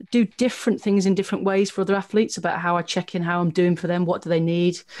 do different things in different ways for other athletes about how I check in, how I'm doing for them, what do they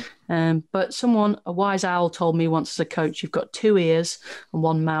need. But a wise owl told me once as a coach, you've got 2 ears and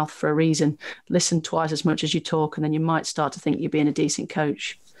 1 mouth for a reason. Listen twice as much as you talk, and then you might start to think you're being a decent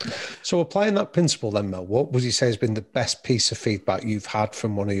coach. So applying that principle then, Mel, what would you say has been the best piece of feedback you've had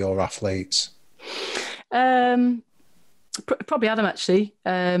from one of your athletes? Probably Adam, actually.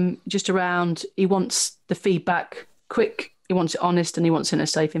 Just around, he wants the feedback quick, he wants it honest, and he wants it in a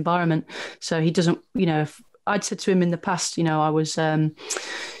safe environment. So he doesn't, if I'd said to him in the past,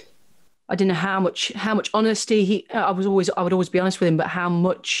 I didn't know how much honesty I would always be honest with him, but how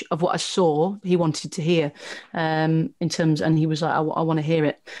much of what I saw he wanted to hear, in terms, and he was like, I want to hear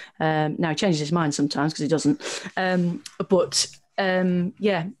it. Now he changes his mind sometimes because he doesn't.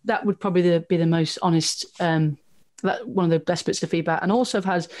 That would probably be the most honest, that one of the best bits of feedback. And also I've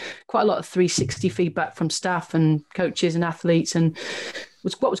had quite a lot of 360 feedback from staff and coaches and athletes. And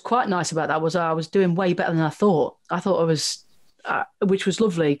what was quite nice about that was I was doing way better than I thought. I was, which was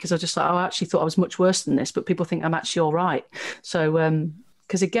lovely, because I was just like, I actually thought I was much worse than this, but people think I'm actually all right. So,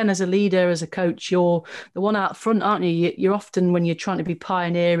 because again, as a leader, as a coach, you're the one out front, aren't you? You're often, when you're trying to be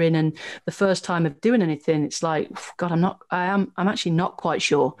pioneering and the first time of doing anything, it's like, God, I'm actually not quite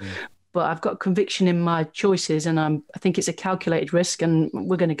sure. But I've got conviction in my choices, and I think it's a calculated risk, and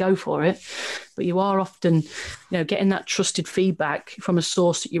we're going to go for it. But you are often, getting that trusted feedback from a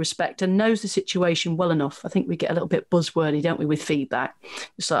source that you respect and knows the situation well enough. I think we get a little bit buzzwordy, don't we, with feedback?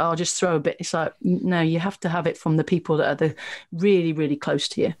 It's like, I'll just throw a bit. It's like, no, you have to have it from the people that are the really, really close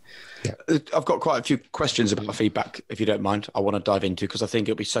to you. Yeah. I've got quite a few questions about feedback, if you don't mind, I want to dive into, because I think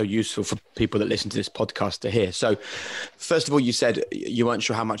it'll be so useful for people that listen to this podcast to hear. So first of all, you said you weren't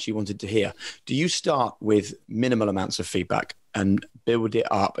sure how much you wanted to hear. Do you start with minimal amounts of feedback and build it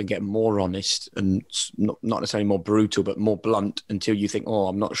up and get more honest and not necessarily more brutal, but more blunt, until you think,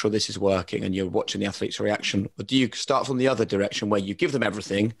 I'm not sure this is working, and you're watching the athlete's reaction? Or do you start from the other direction where you give them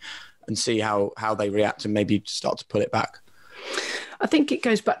everything and see how they react and maybe start to pull it back? I think it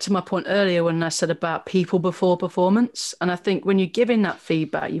goes back to my point earlier when I said about people before performance. And I think when you're giving that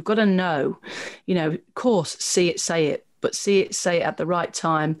feedback, you've got to know, of course, see it, say it, but see it, say it at the right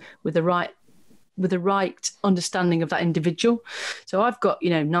time with the right understanding of that individual. So I've got,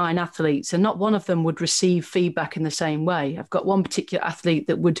 9 athletes, and not one of them would receive feedback in the same way. I've got one particular athlete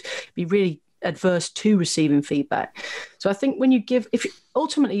that would be really adverse to receiving feedback. So I think when you give, if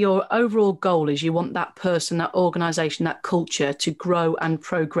ultimately your overall goal is you want that person, that organization, that culture to grow and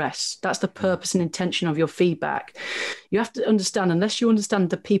progress, that's the purpose and intention of your feedback. You have to understand, unless you understand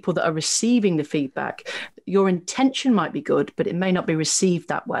the people that are receiving the feedback, your intention might be good, but it may not be received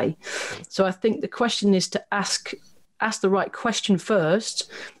that way. So I think the question is to ask the right question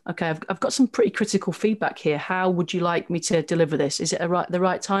first. Okay, I've got some pretty critical feedback here. How would you like me to deliver this? Is it the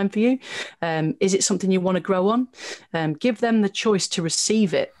right time for you? Is it something you want to grow on? Give them the choice to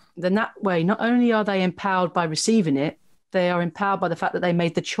receive it. Then that way, not only are they empowered by receiving it, they are empowered by the fact that they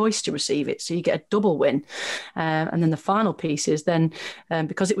made the choice to receive it. So you get a double win. And then the final piece is then,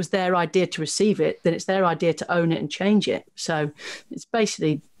 because it was their idea to receive it, then it's their idea to own it and change it. So it's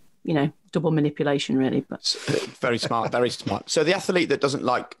basically, double manipulation, really. But very smart, very smart. So the athlete that doesn't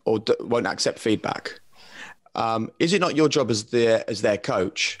like or won't accept feedback, is it not your job as their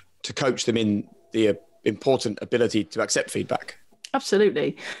coach to coach them in the important ability to accept feedback?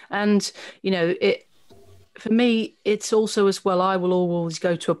 Absolutely. And, for me, it's also as well, I will always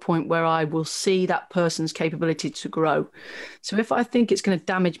go to a point where I will see that person's capability to grow. So if I think it's going to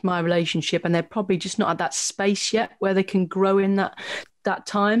damage my relationship and they're probably just not at that space yet where they can grow in that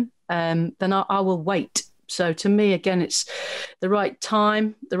time, then I will wait. So to me, again, it's the right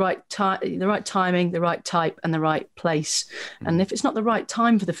time, the right timing, the right type, and the right place. And if it's not the right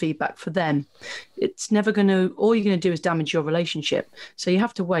time for the feedback for them, it's never going to, all you're going to do is damage your relationship. So you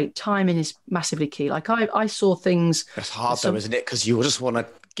have to wait. Timing is massively key. Like I saw things. That's hard though, isn't it? Because you just want to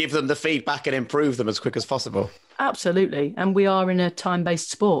give them the feedback and improve them as quick as possible. Absolutely. And we are in a time-based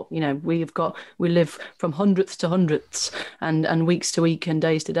sport. You know, we live from hundredths to hundredths and weeks to week and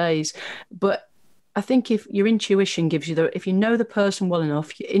days to days. But I think if your intuition gives you if you know the person well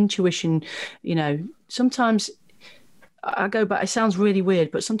enough, your intuition, you know, sometimes I go back, it sounds really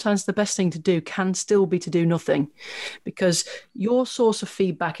weird, but sometimes the best thing to do can still be to do nothing, because your source of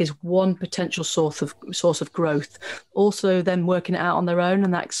feedback is one potential source of growth. Also, them working it out on their own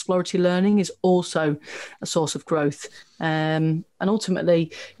and that exploratory learning is also a source of growth. And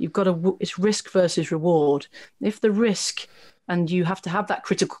ultimately, it's risk versus reward. If the risk, and you have to have that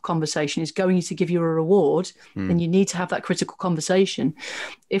critical conversation, is going to give you a reward, then you need to have that critical conversation.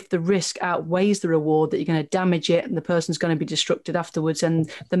 If the risk outweighs the reward, that you're going to damage it and the person's going to be destructed afterwards, and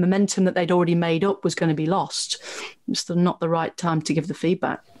the momentum that they'd already made up was going to be lost, it's not the right time to give the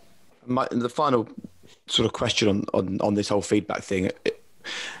feedback. The final sort of question on this whole feedback thing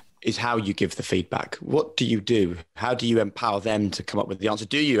is how you give the feedback. What do you do? How do you empower them to come up with the answer?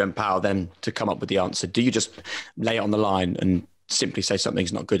 Do you empower them to come up with the answer? Do you just lay it on the line and simply say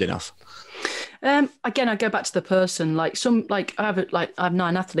something's not good enough? Again, I go back to the person. I have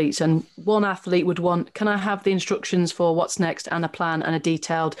 9 athletes, and one athlete would want, can I have the instructions for what's next and a plan and a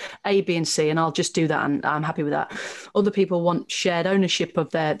detailed A, B, and C, and I'll just do that, and I'm happy with that. Other people want shared ownership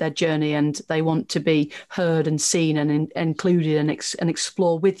of their journey, and they want to be heard and seen and included and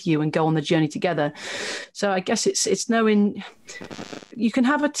explore with you and go on the journey together. So I guess it's knowing you can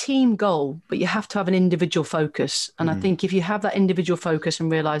have a team goal, but you have to have an individual focus. And I think if you have that individual focus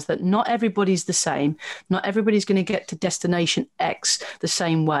and realize that not everybody's the same, not everybody's going to get to destination X the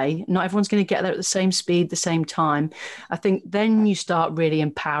same way, not everyone's going to get there at the same speed, the same time, I think then you start really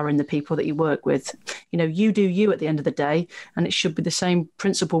empowering the people that you work with. You know, you do you at the end of the day, and it should be the same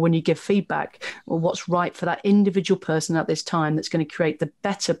principle when you give feedback, or what's right for that individual person at this time that's going to create the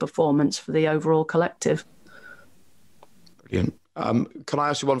better performance for the overall collective. Brilliant. Can I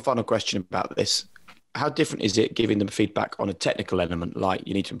ask you one final question about this? How different is it giving them feedback on a technical element, like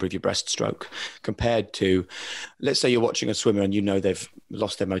you need to improve your breaststroke, compared to, let's say you're watching a swimmer and you know they've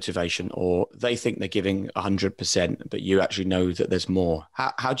lost their motivation, or they think they're giving 100%, but you actually know that there's more.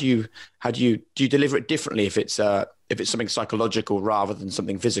 How do you deliver it differently if it's something psychological rather than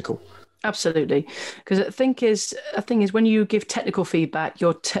something physical? Absolutely. Because the thing is when you give technical feedback,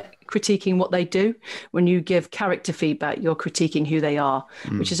 you're critiquing what they do. When you give character feedback, you're critiquing who they are,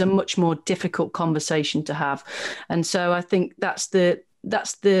 which is a much more difficult conversation to have. And so I think that's the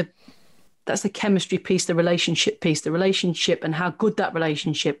chemistry piece, the relationship and how good that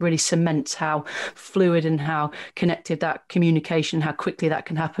relationship really cements how fluid and how connected that communication, how quickly that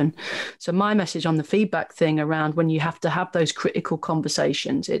can happen. So my message on the feedback thing around when you have to have those critical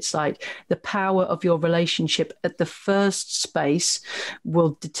conversations, it's like the power of your relationship at the first space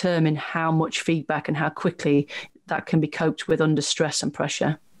will determine how much feedback and how quickly that can be coped with under stress and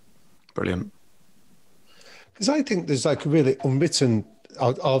pressure. Brilliant. Because I think there's like a really unwritten,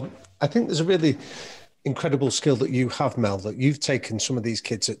 I think there's a really incredible skill that you have, Mel, that you've taken some of these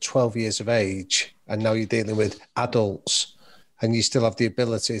kids at 12 years of age and now you're dealing with adults and you still have the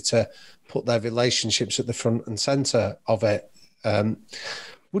ability to put their relationships at the front and centre of it.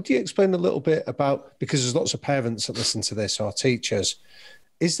 Would you explain a little bit about, because there's lots of parents that listen to this or teachers,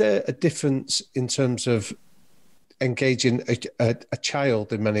 is there a difference in terms of engaging a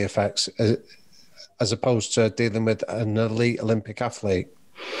child in many effects as opposed to dealing with an elite Olympic athlete?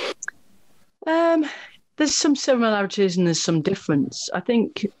 There's some similarities and there's some difference. I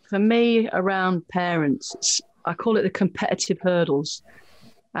think for me around parents, I call it the competitive hurdles,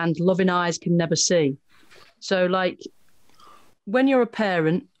 and loving eyes can never see. So like when you're a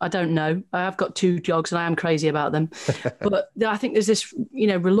parent, I don't know, I have got 2 dogs and I am crazy about them, but I think there's this,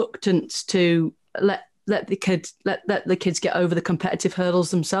 reluctance to let the kids get over the competitive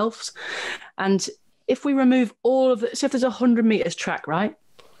hurdles themselves. And if we remove all of it, so if there's a 100 meters track, right?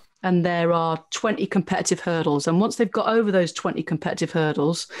 And there are 20 competitive hurdles. And once they've got over those 20 competitive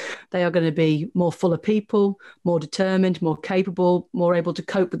hurdles, they are going to be more full of people, more determined, more capable, more able to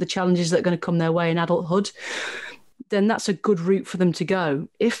cope with the challenges that are going to come their way in adulthood. Then that's a good route for them to go.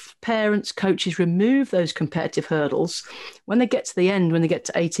 If parents, coaches remove those competitive hurdles, when they get to the end, when they get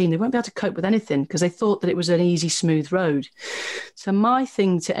to 18, they won't be able to cope with anything because they thought that it was an easy, smooth road. So my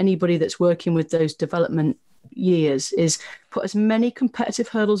thing to anybody that's working with those development years is put as many competitive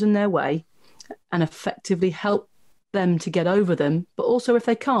hurdles in their way and effectively help them to get over them, but also if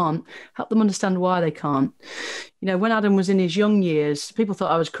they can't, help them understand why they can't. You know, when Adam was in his young years, people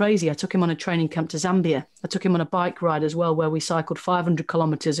thought I was crazy. I took him on a training camp to Zambia. I took him on a bike ride as well, where we cycled 500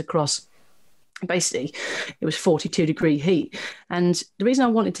 kilometers across. Basically, it was 42-degree heat. And the reason I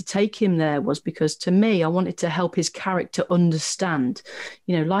wanted to take him there was because, to me, I wanted to help his character understand,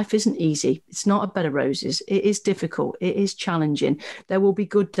 you know, life isn't easy. It's not a bed of roses. It is difficult. It is challenging. There will be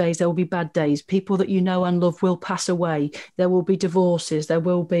good days. There will be bad days. People that you know and love will pass away. There will be divorces. There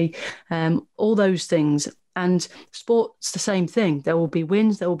will be all those things. And sport's the same thing. There will be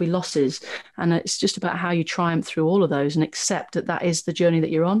wins, there will be losses. And it's just about how you triumph through all of those and accept that that is the journey that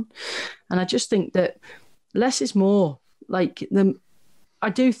you're on. And I just think that less is more. I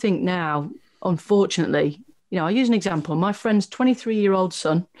do think now, unfortunately, you know, I use an example. My friend's 23-year-old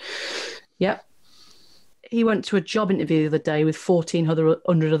son, he went to a job interview the other day with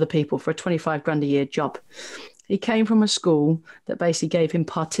 1,400 other people for a 25 grand a year job. He came from a school that basically gave him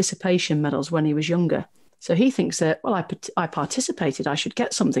participation medals when he was younger. So he thinks that, well, I participated, I should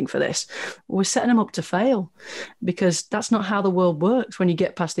get something for this. We're setting him up to fail, because that's not how the world works when you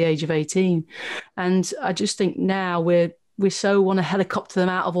get past the age of 18. And I just think now we so want to helicopter them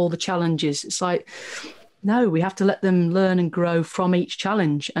out of all the challenges. It's like, no, we have to let them learn and grow from each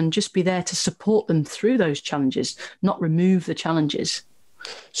challenge and just be there to support them through those challenges, not remove the challenges.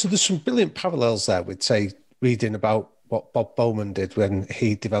 So there's some brilliant parallels there with, say, reading about what Bob Bowman did when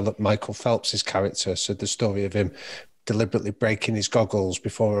he developed Michael Phelps's character. So the story of him deliberately breaking his goggles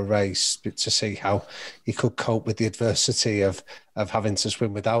before a race to see how he could cope with the adversity of having to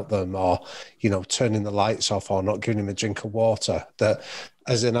swim without them, or, you know, turning the lights off, or not giving him a drink of water. That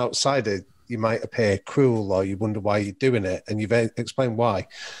as an outsider, you might appear cruel, or you wonder why you're doing it, and you've explained why.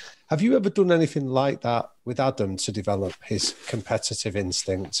 Have you ever done anything like that with Adam to develop his competitive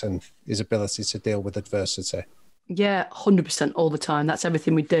instincts and his ability to deal with adversity? Yeah, 100% all the time. That's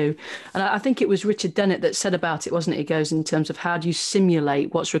everything we do. And I think it was Richard Dennett that said about it, wasn't it? He goes in terms of how do you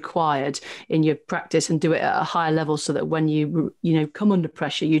simulate what's required in your practice and do it at a higher level so that when you come under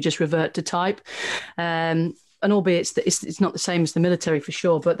pressure, you just revert to type. And albeit it's not the same as the military for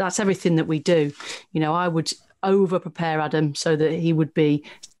sure, but that's everything that we do. You know, I would over prepare Adam so that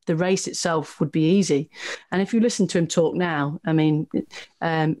the race itself would be easy. And if you listen to him talk now, I mean,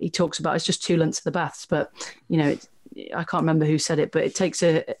 he talks about it's just 2 lengths of the baths, but, you know, I can't remember who said it, but it takes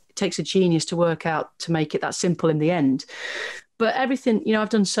a genius to work out to make it that simple in the end. But everything, you know, I've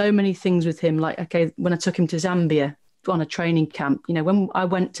done so many things with him. Like, okay, when I took him to Zambia on a training camp, you know, when I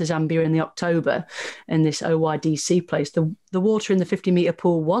went to Zambia in the October in this OYDC place, the water in the 50-meter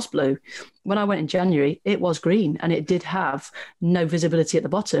pool was blue. When I went in January, it was green, and it did have no visibility at the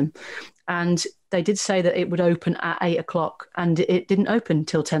bottom. And they did say that it would open at 8 o'clock, and it didn't open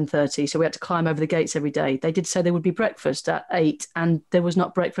till 10:30. So we had to climb over the gates every day. They did say there would be breakfast at 8, and there was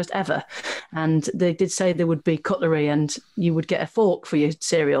not breakfast ever. And they did say there would be cutlery, and you would get a fork for your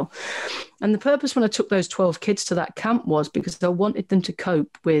cereal. And the purpose when I took those 12 kids to that camp was because I wanted them to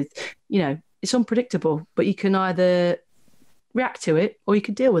cope with, you know, it's unpredictable, but you can either react to it or you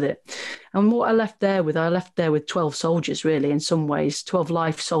could deal with it. And what I left there with 12 soldiers, really, in some ways, 12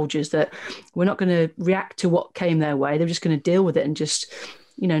 life soldiers that were not going to react to what came their way. They were just going to deal with it and just,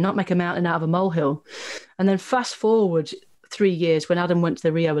 you know, not make a mountain out of a molehill. And then fast forward 3 years when Adam went to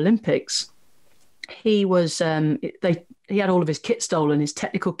the Rio Olympics, he was he had all of his kit stolen, his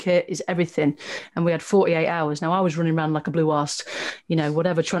technical kit, his everything, and we had 48 hours. Now I was running around like a blue arse, you know,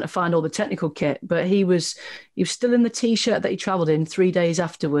 whatever, trying to find all the technical kit. But he was still in the t-shirt that he travelled in 3 days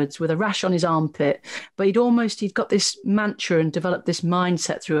afterwards with a rash on his armpit. But he'd got this mantra and developed this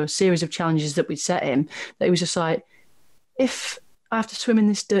mindset through a series of challenges that we'd set him, that he was just like, if I have to swim in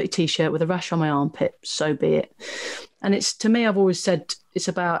this dirty t-shirt with a rash on my armpit, so be it. And it's, to me, I've always said, it's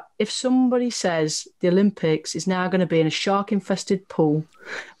about, if somebody says the Olympics is now going to be in a shark-infested pool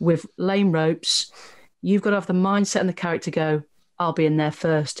with lame ropes, you've got to have the mindset and the character to go, I'll be in there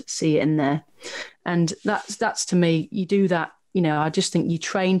first, see it in there. And that's to me, you do that, you know, I just think you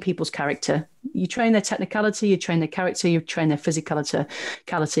train people's character. You train their technicality, you train their character, you train their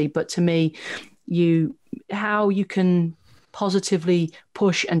physicality. But to me, how you can positively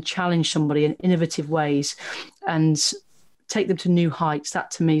push and challenge somebody in innovative ways and take them to new heights.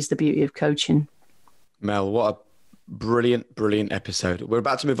 That to me is the beauty of coaching. Mel, what a brilliant episode. We're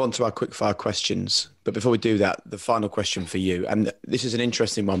about to move on to our quickfire questions, but before we do that, the final question for you, and this is an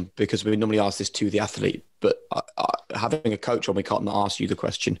interesting one because we normally ask this to the athlete, but having a coach on, we can't not ask you the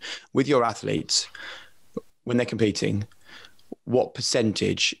question. With your athletes, when they're competing, what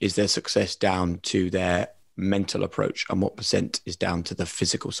percentage is their success down to their mental approach and what percent is down to the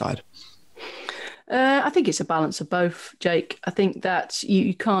physical side? I think it's a balance of both, Jake. I think that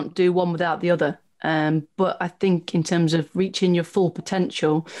you can't do one without the other. But I think in terms of reaching your full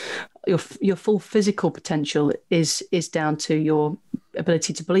potential, your full physical potential is down to your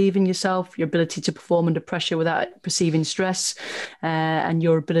ability to believe in yourself, your ability to perform under pressure without perceiving stress, and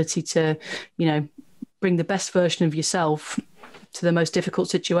your ability to, bring the best version of yourself to the most difficult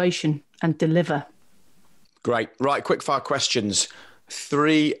situation and deliver. Great. Right, quickfire questions.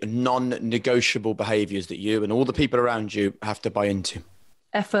 3 non-negotiable behaviours that you and all the people around you have to buy into.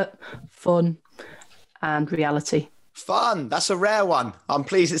 Effort, fun, and reality. Fun. That's a rare one. I'm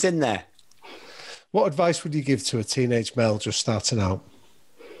pleased it's in there. What advice would you give to a teenage Mel just starting out?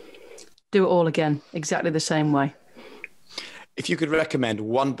 Do it all again, exactly the same way. If you could recommend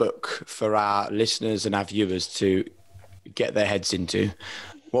one book for our listeners and our viewers to get their heads into,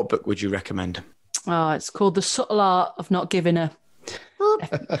 what book would you recommend? Oh, it's called The Subtle Art of Not Giving a...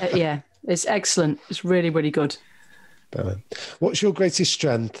 Yeah, it's excellent. It's really, really good. Brilliant. What's your greatest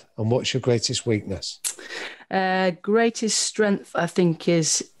strength and what's your greatest weakness? Greatest strength, I think,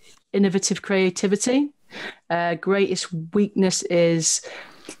 is innovative creativity. Greatest weakness is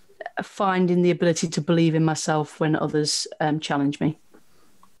finding the ability to believe in myself when others challenge me.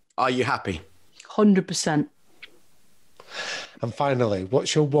 Are you happy? 100%. And finally,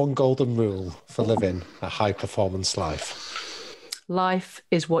 what's your one golden rule for living a high performance life? Life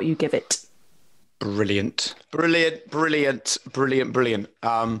is what you give it. Brilliant. We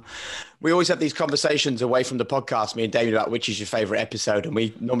always have these conversations away from the podcast, me and Damien, about which is your favourite episode, and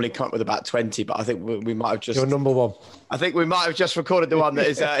we normally come up with about 20, but I think we might have just... Your number one. I think we might have just recorded the one that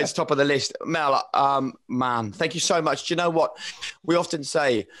is top of the list. Mel, man, thank you so much. Do you know what? We often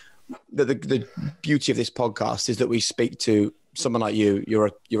say that the beauty of this podcast is that we speak to someone like you.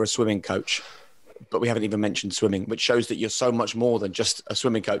 You're a swimming coach, but we haven't even mentioned swimming, which shows that you're so much more than just a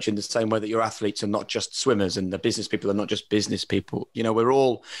swimming coach, in the same way that your athletes are not just swimmers and the business people are not just business people.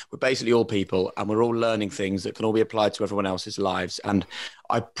 We're basically all people, and we're all learning things that can all be applied to everyone else's lives. And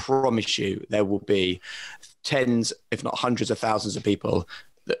I promise you there will be tens, if not hundreds of thousands of people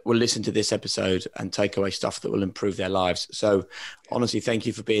that will listen to this episode and take away stuff that will improve their lives. So honestly, thank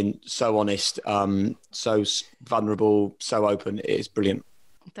you for being so honest, so vulnerable, so open. It is brilliant.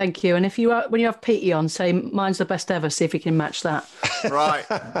 Thank you. And when you have Peaty on, say mine's the best ever. See if you can match that. Right.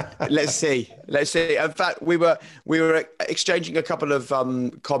 Let's see. In fact, we were exchanging a couple of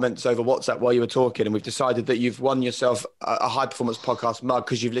comments over WhatsApp while you were talking, and we've decided that you've won yourself a High Performance Podcast mug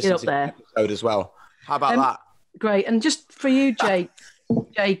because you've listened to the episode as well. How about that? Great. And just for you, Jake,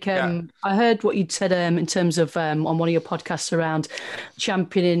 I heard what you'd said in terms of on one of your podcasts around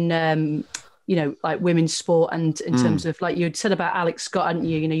championing like women's sport, and in terms of, like you'd said about Alex Scott, hadn't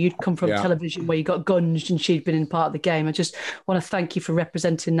you? You'd come from television where you got gunged and she'd been in part of the game. I just want to thank you for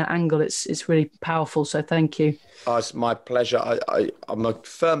representing that angle. It's really powerful. So thank you. Oh, it's my pleasure. I'm a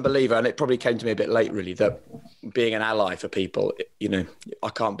firm believer, and it probably came to me a bit late, really, that being an ally for people, I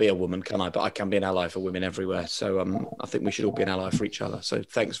can't be a woman, can I? But I can be an ally for women everywhere. So I think we should all be an ally for each other. So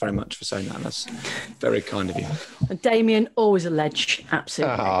thanks very much for saying that. That's very kind of you. And Damien, always a ledge.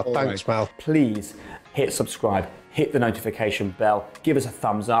 Absolutely. Thanks, Mel. Please hit subscribe, hit the notification bell, give us a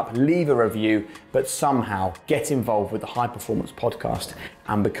thumbs up, leave a review, but somehow get involved with the High Performance Podcast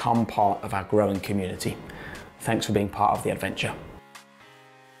and become part of our growing community. Thanks for being part of the adventure.